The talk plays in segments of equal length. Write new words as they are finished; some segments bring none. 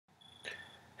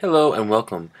Hello and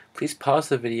welcome. Please pause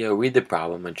the video, read the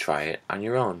problem, and try it on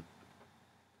your own.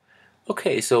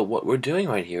 Okay, so what we're doing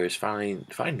right here is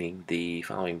finding the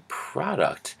following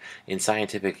product in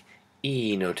scientific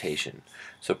E notation.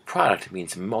 So product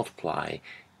means multiply.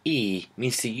 E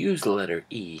means to use the letter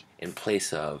E in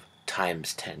place of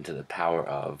times 10 to the power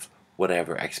of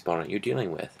whatever exponent you're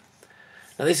dealing with.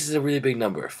 Now this is a really big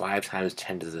number, 5 times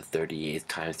 10 to the 38th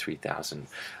times 3,000.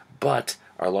 But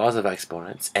our laws of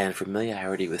exponents and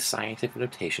familiarity with scientific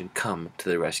notation come to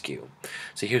the rescue.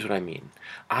 So here's what I mean.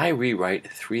 I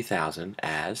rewrite 3,000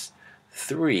 as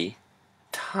 3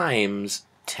 times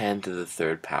 10 to the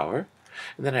third power.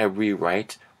 And then I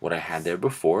rewrite what I had there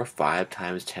before, 5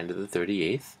 times 10 to the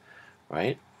 38th,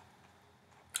 right?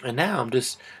 And now I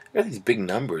got these big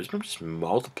numbers, but I'm just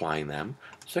multiplying them.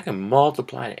 So I can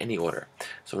multiply in any order.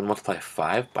 So I'm going to multiply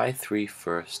 5 by 3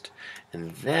 first,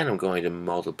 and then I'm going to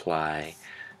multiply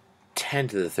 10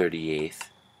 to the 38th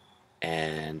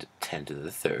and 10 to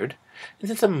the third. And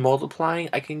since I'm multiplying,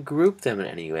 I can group them in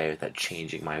any way without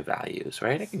changing my values,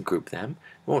 right? I can group them.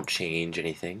 It won't change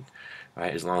anything,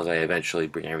 right? As long as I eventually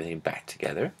bring everything back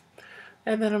together.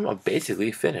 And then I'm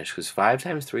basically finished, because 5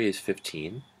 times 3 is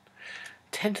 15.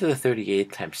 10 to the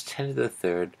 38th times 10 to the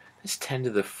third, that's 10 to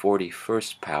the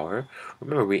 41st power.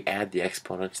 Remember, we add the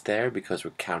exponents there because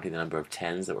we're counting the number of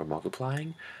tens that we're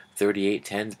multiplying. 38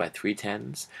 tens by 3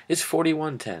 tens is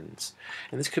 41 tens.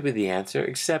 And this could be the answer,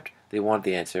 except they want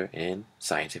the answer in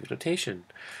scientific notation.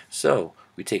 So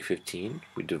we take 15,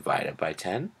 we divide it by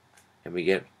 10, and we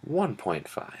get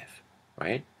 1.5,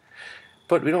 right?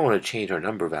 But we don't want to change our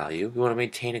number value. We want to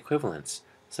maintain equivalence.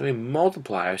 So we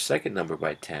multiply our second number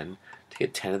by 10 to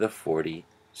get 10 to the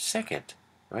 42nd,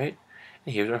 right?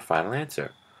 And here's our final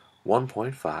answer.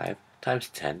 1.5 times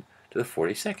 10 to the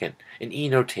 42nd. In E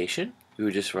notation, we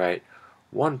would just write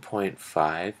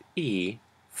 1.5 E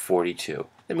 42.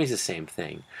 That means the same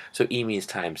thing. So E means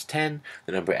times 10.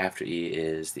 The number after E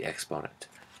is the exponent.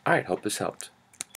 All right, hope this helped.